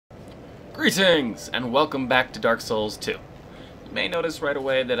Greetings, and welcome back to Dark Souls 2. You may notice right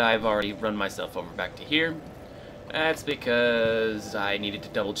away that I've already run myself over back to here. That's because I needed to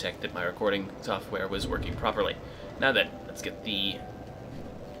double check that my recording software was working properly. Now then, let's get the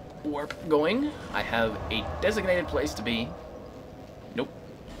warp going. I have a designated place to be. Nope.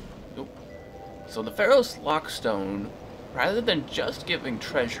 So the Pharaoh's Lockstone, rather than just giving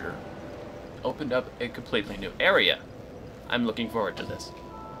treasure, opened up a completely new area. I'm looking forward to this.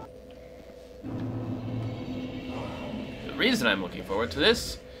 The reason I'm looking forward to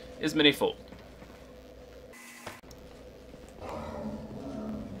this is manifold.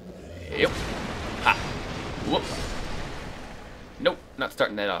 Yep. Ha. Whoop. Nope, not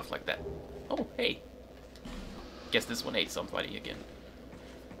starting that off like that. Oh, hey. Guess this one ate somebody again.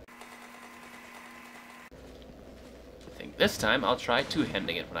 I think this time I'll try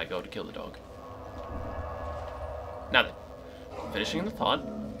two-handing it when I go to kill the dog. Now then, finishing the thought.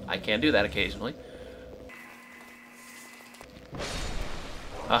 I can do that occasionally.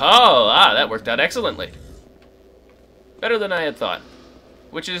 Oh, that worked out excellently. Better than I had thought.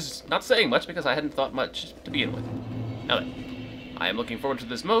 Which is not saying much because I hadn't thought much to begin with. Now then, I am looking forward to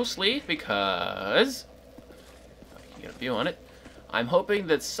this mostly because I can get a view on it. I'm hoping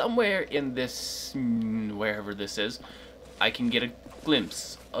that somewhere in this, wherever this is, I can get a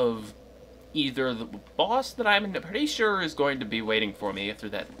glimpse of either the boss that I'm pretty sure is going to be waiting for me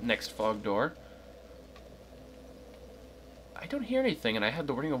through that next fog door. I don't hear anything, and I had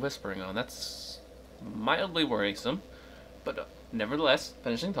the Ring of Whispering on. That's mildly worrisome. But nevertheless,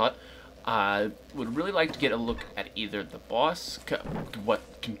 finishing thought, I would really like to get a look at either the boss...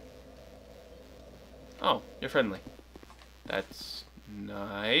 Oh, you're friendly. That's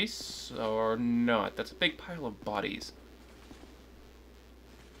nice, or not. That's a big pile of bodies.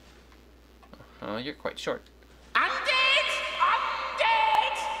 You're quite short. Undead!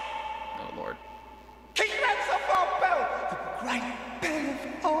 Undead! Oh, Lord. Keep hands off our bell! The great bell of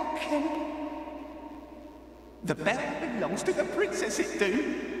Arkham. The bell belongs to the princess, it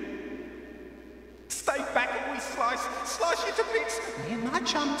do. Stay back and we slice you to bits. Me and my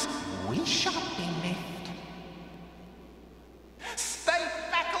chums, we shan't be left. Stay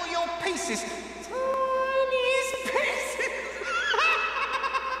back all your pieces. Tiniest pieces.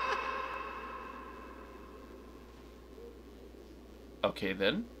 Okay,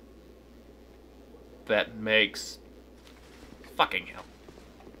 then. That makes... fucking hell.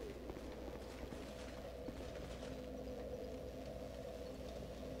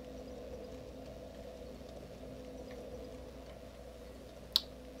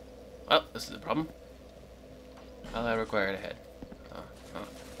 Well, this is a problem. I'll have required ahead.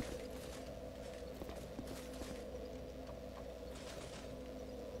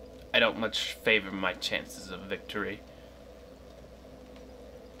 I don't much favor my chances of victory.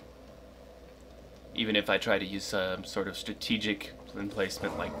 Even if I try to use some sort of strategic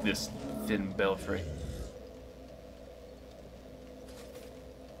placement like this thin Belfry.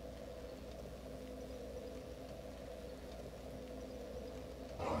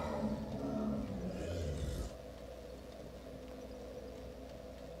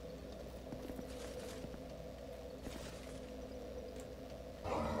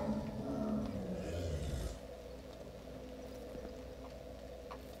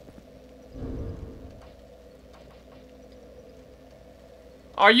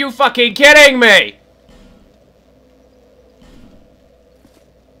 Are you fucking kidding me?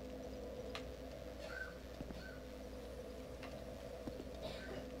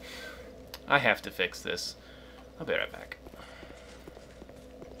 I have to fix this. I'll be right back.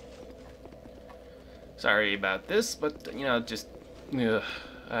 Sorry about this, but, you know, just...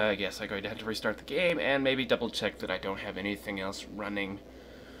 I guess I'm going to have to restart the game and maybe double check that I don't have anything else running.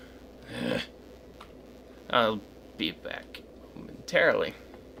 I'll be back momentarily.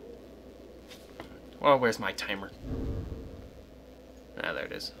 Well, where's my timer? Ah, there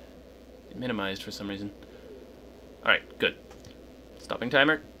it is. It minimized for some reason. Alright, good. Stopping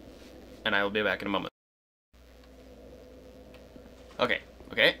timer. And I will be back in a moment. Okay.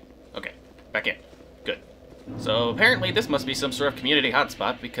 Back in. Good. So, apparently this must be some sort of community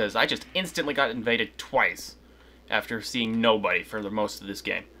hotspot because I just instantly got invaded twice after seeing nobody for most of this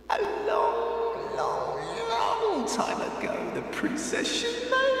game. A long time ago, the princess should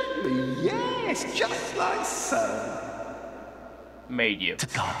made me. Yes, just like so. Made you. To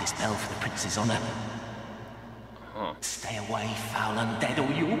guard this bell for the prince's honor. Huh. Stay away, foul undead,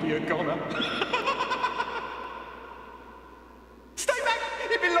 or you'll be a goner. Stay back!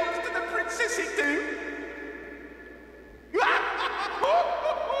 It belongs to the princess, it do.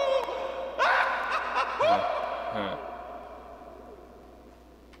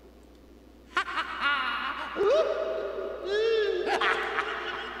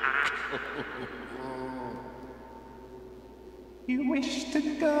 You wish to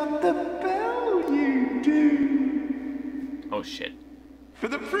guard the bell, you do. Oh shit. For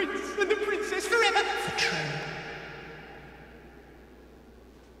the prince and the princess forever. For true.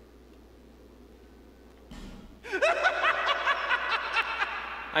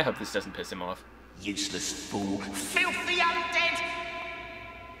 I hope this doesn't piss him off. Useless fool. Filthy undead!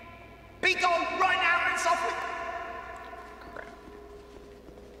 Be gone right now and softly! Crap.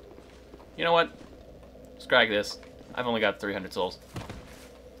 You know what? Scrag this. I've only got 300 souls.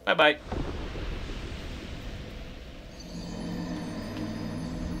 Bye-bye.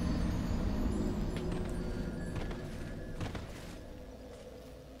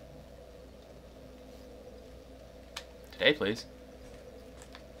 Today, please.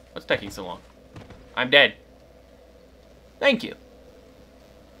 What's taking so long? I'm dead. Thank you.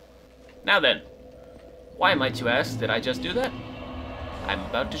 Now then, why might you ask did I just do that? I'm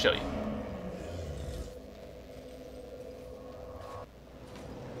about to show you.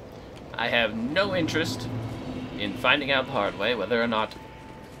 I have no interest in finding out the hard way whether or not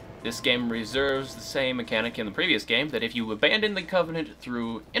this game reserves the same mechanic in the previous game, that if you abandon the Covenant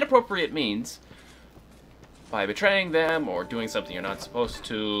through inappropriate means, by betraying them, or doing something you're not supposed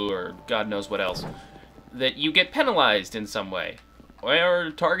to, or God knows what else, that you get penalized in some way,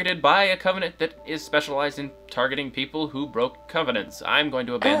 or targeted by a Covenant that is specialized in targeting people who broke Covenants. I'm going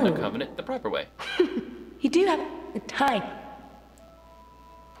to abandon the Covenant the proper way. You do have a tie.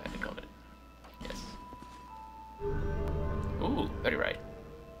 Abandon Covenant. Yes. Ooh, very right.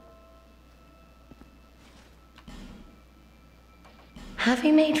 Have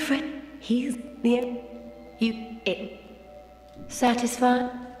you made friend? He's the... You... it... Satisfied?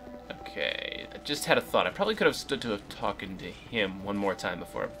 Okay, I just had a thought. I probably could have stood to have talking to him one more time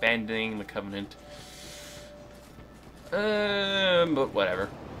before abandoning the Covenant. But whatever.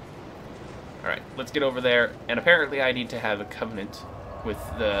 Alright, let's get over there. And apparently I need to have a Covenant with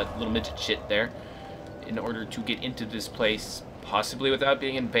the little midget shit there in order to get into this place, possibly without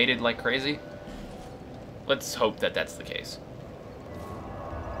being invaded like crazy. Let's hope that that's the case.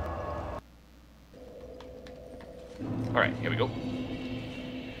 Alright, here we go.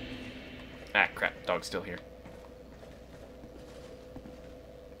 Ah, crap. Dog's still here.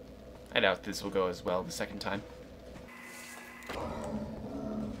 I doubt this will go as well the second time.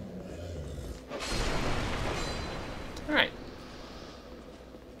 Alright.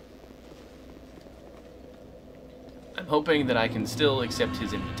 I'm hoping that I can still accept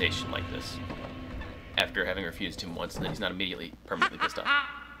his invitation like this, after having refused him once, and then he's not immediately permanently pissed off.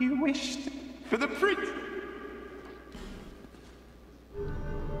 You wished for the prince.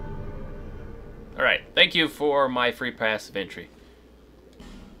 Alright, thank you for my free pass of entry.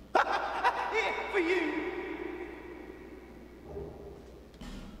 Here for you.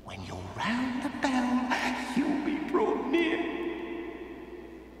 When you're round the bell, you'll be brought near.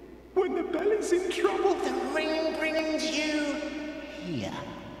 When the bell is in trouble, the ring brings you here.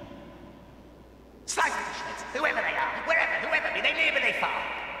 Slice them to shreds, whoever they are, wherever, whoever be they near, be they far.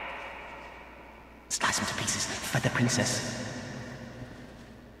 Slice them to pieces for the princess.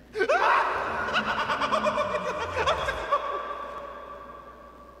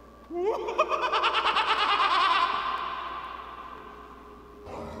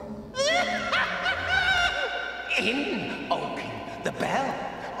 In, O king, the bell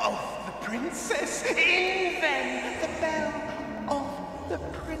of the princess. In then, the bell of the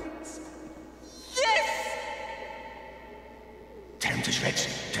prince. Yes! Tear him to shreds,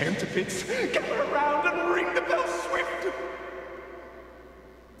 tear him to bits. Gather around and ring the bell swift.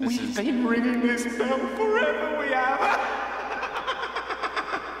 We've been ringing this bell forever, we have.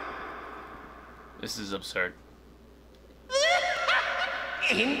 This is absurd.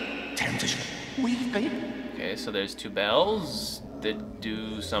 In, tear him to shreds. We've been... Okay, so there's two bells that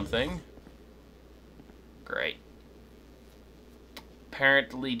do something. Great.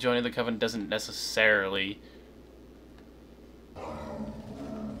 Apparently joining the Covenant doesn't necessarily...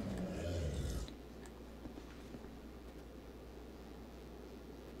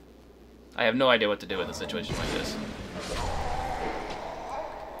 I have no idea what to do with a situation like this.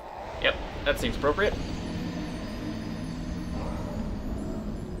 Yep, that seems appropriate.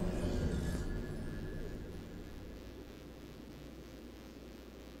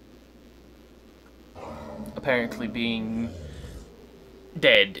 Apparently being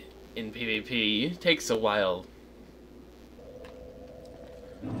dead in PvP takes a while.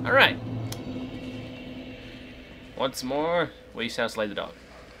 Alright. Once more, we shall slay the dog.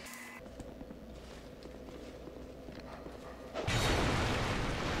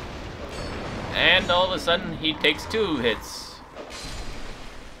 And all of a sudden, he takes 2 hits.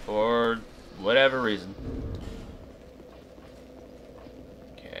 For whatever reason.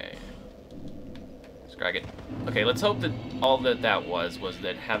 Okay. Scrag it. Okay, let's hope that all that was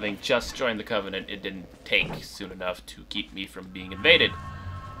that having just joined the Covenant, it didn't take soon enough to keep me from being invaded.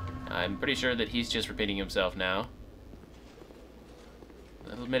 I'm pretty sure that he's just repeating himself now.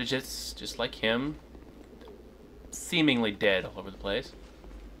 Little midgets, just like him. Seemingly dead all over the place.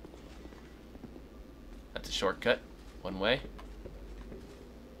 That's a shortcut. One way.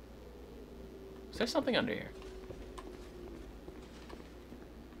 Is there something under here?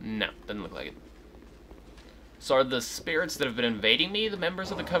 No, doesn't look like it. So are the spirits that have been invading me the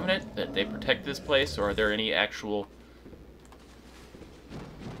members of the Covenant? That they protect this place? Or are there any actual...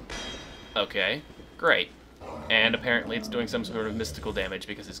 Okay, great. And apparently it's doing some sort of mystical damage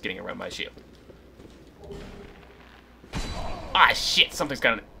because it's getting around my shield. Ah, shit! Something's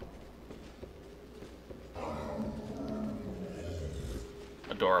got it.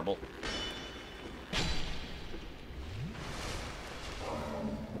 Adorable.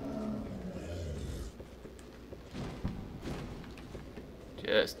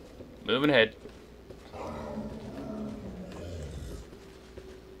 Just moving ahead.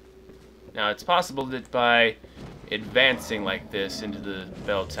 Now, it's possible that by advancing like this into the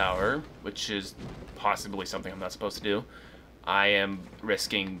bell tower, which is possibly something I'm not supposed to do, I am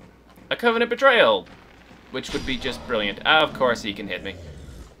risking a Covenant betrayal, which would be just brilliant. Of course he can hit me.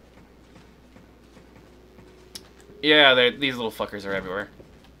 Yeah, these little fuckers are everywhere.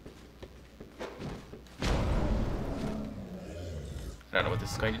 I don't know what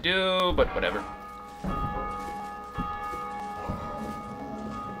this is going to do, but whatever.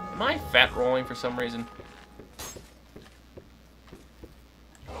 Am I fat rolling for some reason?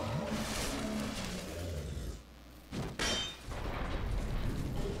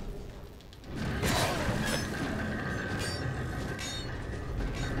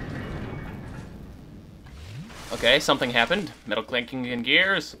 Okay, something happened. Metal clanking in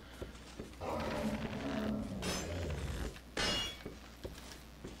gears.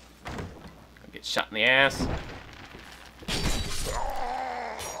 Get shot in the ass.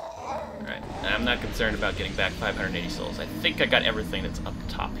 Alright, I'm not concerned about getting back 580 souls. I think I got everything that's up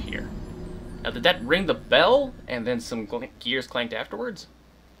top here. Now, did that ring the bell? And then some gears clanked afterwards?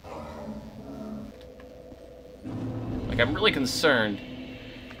 Like, I'm really concerned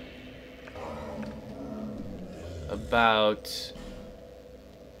about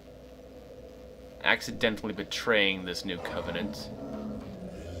accidentally betraying this new Covenant.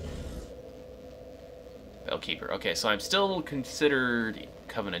 Bellkeeper. Okay, so I'm still considered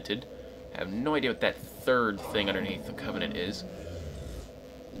covenanted. I have no idea what that third thing underneath the Covenant is.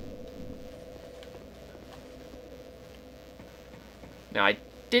 Now, I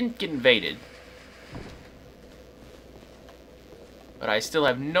didn't get invaded, but I still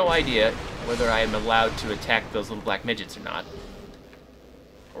have no idea whether I am allowed to attack those little black midgets or not.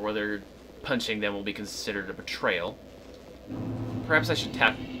 Or whether punching them will be considered a betrayal. Perhaps I should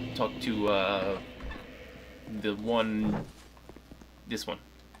talk to, the one... this one.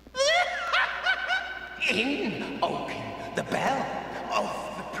 In, open the bell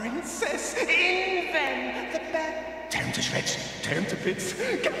of the princess. In then the bell. Tear him to shreds, tear him to bits.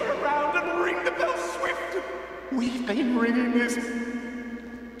 Gather around and ring the bell swift. We've been ringing this.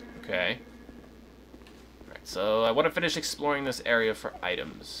 Okay. Alright, so I want to finish exploring this area for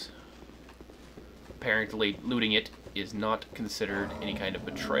items. Apparently, looting it is not considered any kind of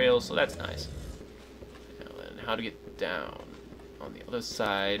betrayal, so that's nice. Now then, how to get down? On the other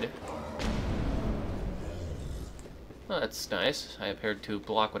side. Well, that's nice. I appeared to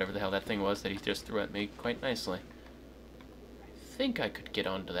block whatever the hell that thing was that he just threw at me quite nicely. I think I could get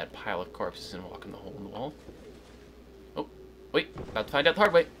onto that pile of corpses and walk in the hole in the wall. Oh, wait, about to find out the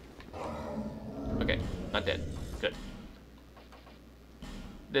hard way. Okay, not dead. Good.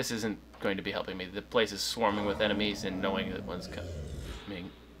 This isn't going to be helping me. The place is swarming with enemies and knowing that one's coming.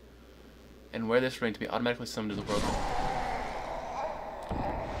 And where this ring to be automatically summoned to the world.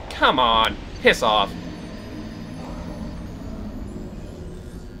 Come on! Piss off!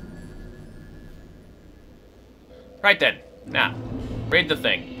 Right then. Now, raid the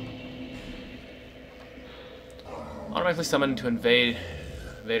thing. Automatically summoned to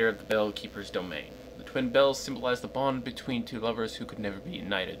invader of the Bellkeeper's domain. The twin bells symbolize the bond between two lovers who could never be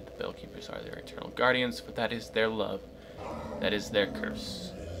united. The Bellkeepers are their eternal guardians, for that is their love. That is their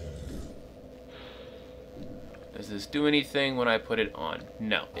curse. Does this do anything when I put it on?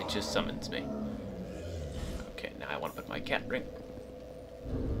 No, it just summons me. Okay, now I want to put my cat ring.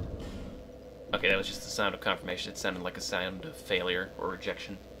 Okay, that was just the sound of confirmation. It sounded like a sound of failure or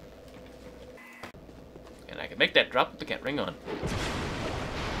rejection. And I can make that drop with the cat ring on.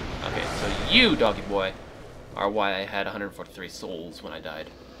 Okay, so you, doggy boy, are why I had 143 souls when I died.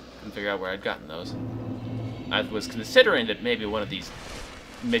 Couldn't figure out where I'd gotten those. I was considering that maybe one of these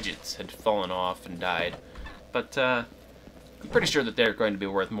midgets had fallen off and died, but I'm pretty sure that they're going to be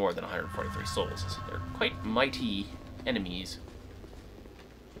worth more than 143 souls. They're quite mighty enemies.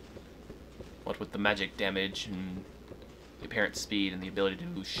 What with the magic damage and the apparent speed and the ability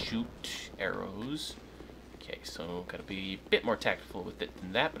to shoot arrows. Okay, so gotta be a bit more tactful with it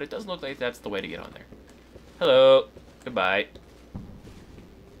than that, but it doesn't look like that's the way to get on there. Hello. Goodbye.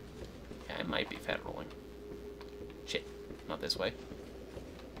 Yeah, I might be fat rolling. Shit. Not this way.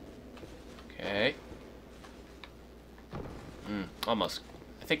 Okay. Almost.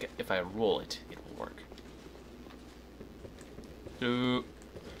 I think if I roll it, it will work. So,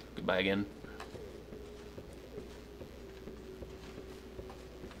 goodbye again.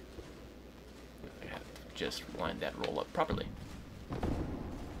 I have to just line that roll up properly.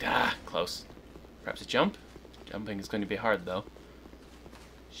 Ah, close. Perhaps a jump? Jumping is going to be hard, though.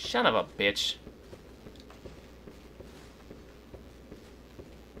 Son of a bitch.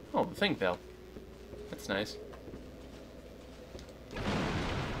 Oh, the thing fell. That's nice.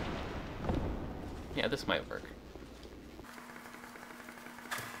 Yeah, this might work.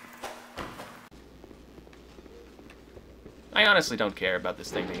 I honestly don't care about this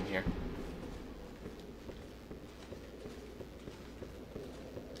thing being here.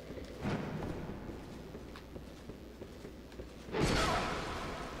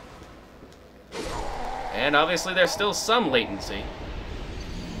 And obviously there's still some latency.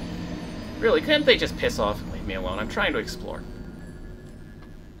 Really, couldn't they just piss off and leave me alone? I'm trying to explore.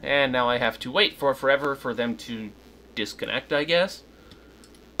 And now I have to wait for forever for them to disconnect, I guess.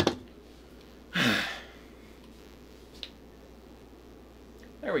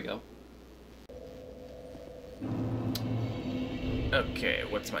 There we go. Okay,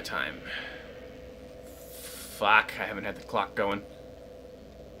 what's my time? Fuck, I haven't had the clock going.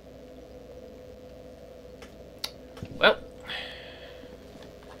 Well.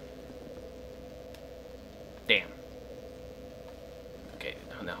 Damn. Okay,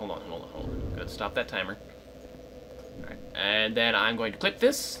 now hold on. I'm gonna stop that timer. Alright, and then I'm going to clip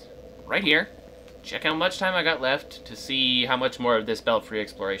this right here. Check how much time I got left to see how much more of this Belfry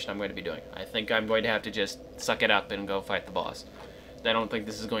exploration I'm going to be doing. I think I'm going to have to just suck it up and go fight the boss. I don't think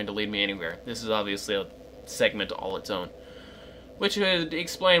this is going to lead me anywhere. This is obviously a segment all its own, which would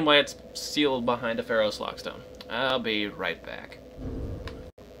explain why it's sealed behind a Pharaoh's Lockstone. I'll be right back.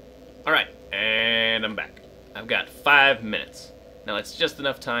 Alright, and I'm back. I've got 5 minutes. Now it's just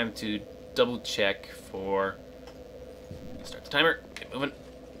enough time to double check for... Start the timer, get moving.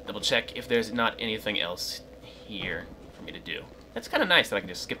 Double check if there's not anything else here for me to do. That's kind of nice that I can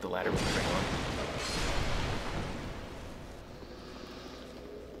just skip the ladder with the ring on.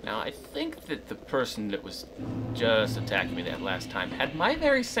 Now, I think that the person that was just attacking me that last time had my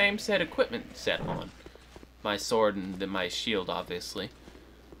very same set equipment set on. My sword and then my shield, obviously.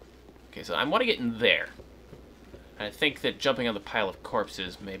 Okay, so I want to get in there. I think that jumping on the pile of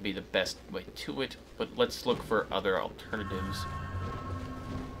corpses may be the best way to it, but let's look for other alternatives.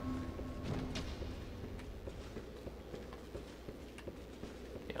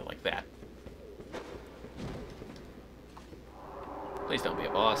 Yeah, like that. Please don't be a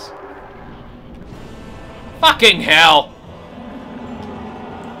boss. Fucking hell!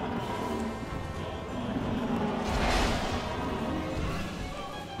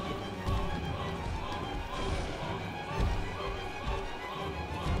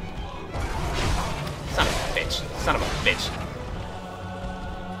 Son of a bitch. Son of a bitch.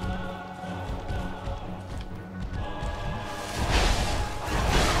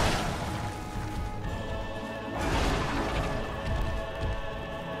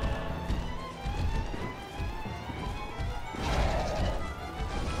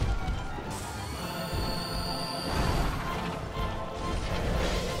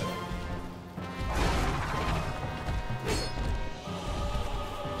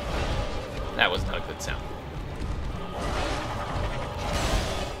 That was not a good sound.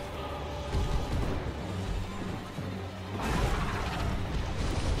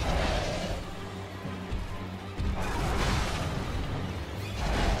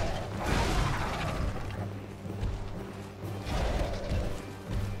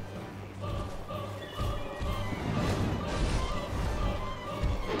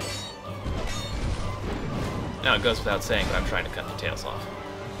 Now it goes without saying that I'm trying to cut the tails off.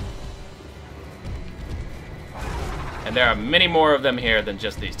 And there are many more of them here than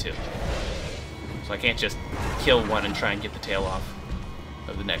just these two. So I can't just kill one and try and get the tail off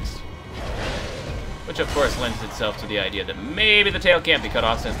of the next. Which, of course, lends itself to the idea that maybe the tail can't be cut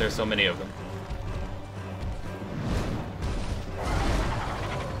off since there's so many of them.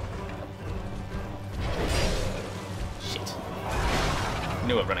 Shit.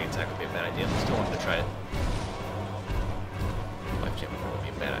 Knew a running attack would be a bad idea, but still wanted to try it. Life jam would be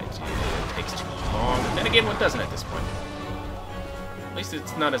a bad idea. It takes too long. And then again, what doesn't at this point? At least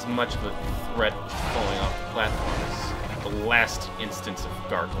it's not as much of a threat falling off the platform as the last instance of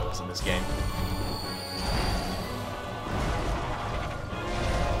gargoyles in this game.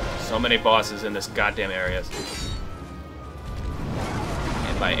 So many bosses in this goddamn area.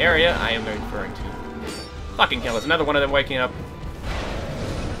 And by area, I am referring to... Fucking hell, there's another one of them waking up.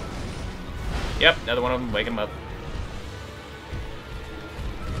 Yep, another one of them waking up.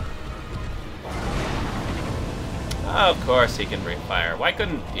 Of course he can breathe fire. Why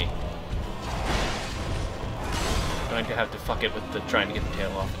couldn't he? I'm going to have to fuck it with the trying to get the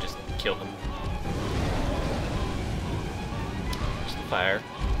tail off and just kill them. There's the fire.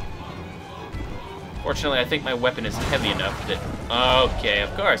 Fortunately, I think my weapon is heavy enough that... Okay,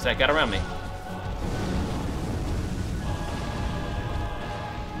 of course, that got around me.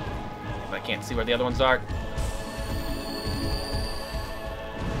 If I can't see where the other ones are.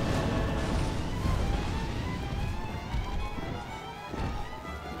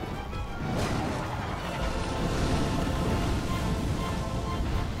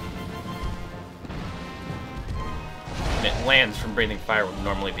 And it lands from breathing fire would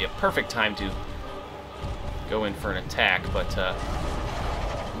normally be a perfect time to go in for an attack, but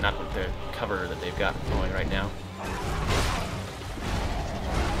not with the cover that they've got going right now.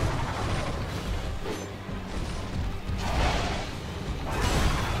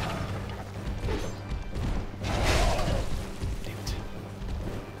 Damn it.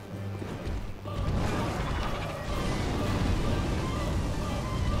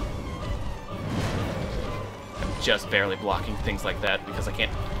 I'm just barely blocking things like that because I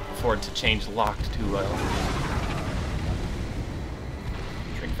can't afford to change locked to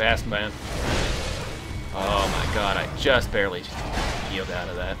drink fast, man. Oh my god, I just barely healed out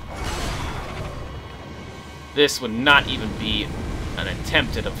of that. This would not even be an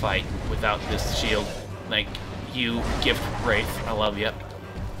attempt at a fight without this shield. Thank you, Gift Wraith. I love you.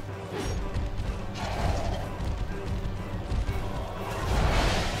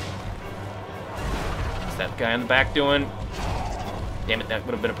 What's that guy in the back doing? Damn it, that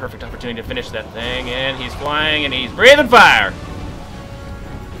would have been a perfect opportunity to finish that thing. And he's flying and he's breathing fire!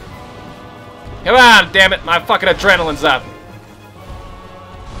 Come on, damn it, my fucking adrenaline's up.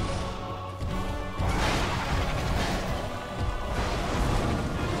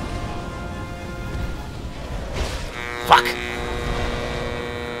 Fuck.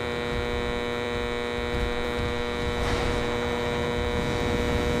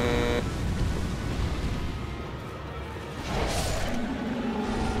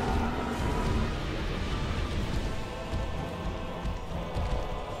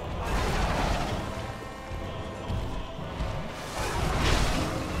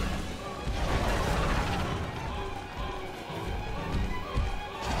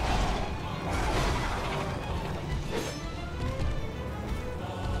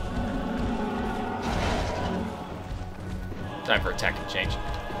 Time for a tactic change.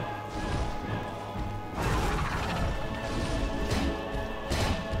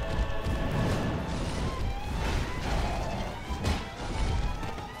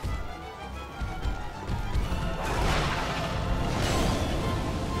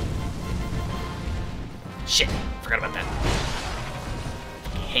 Shit, forgot about that.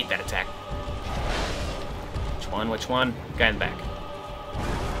 I hate that attack. Which one? Which one? Guy in the back.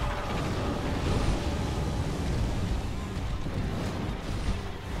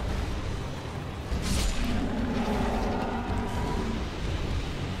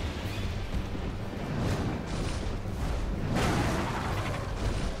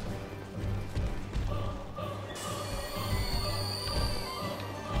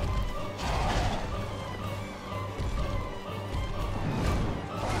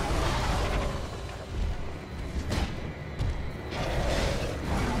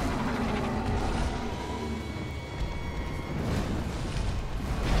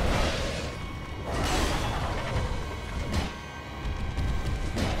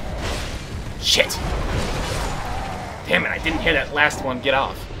 Shit! Damn it, I didn't hear that last one get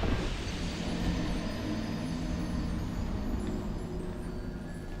off.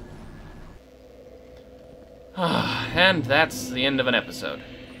 And that's the end of an episode.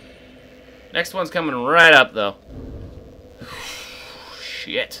 Next one's coming right up, though.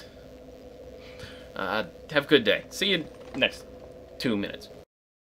 Shit. Have a good day. See you next 2 minutes.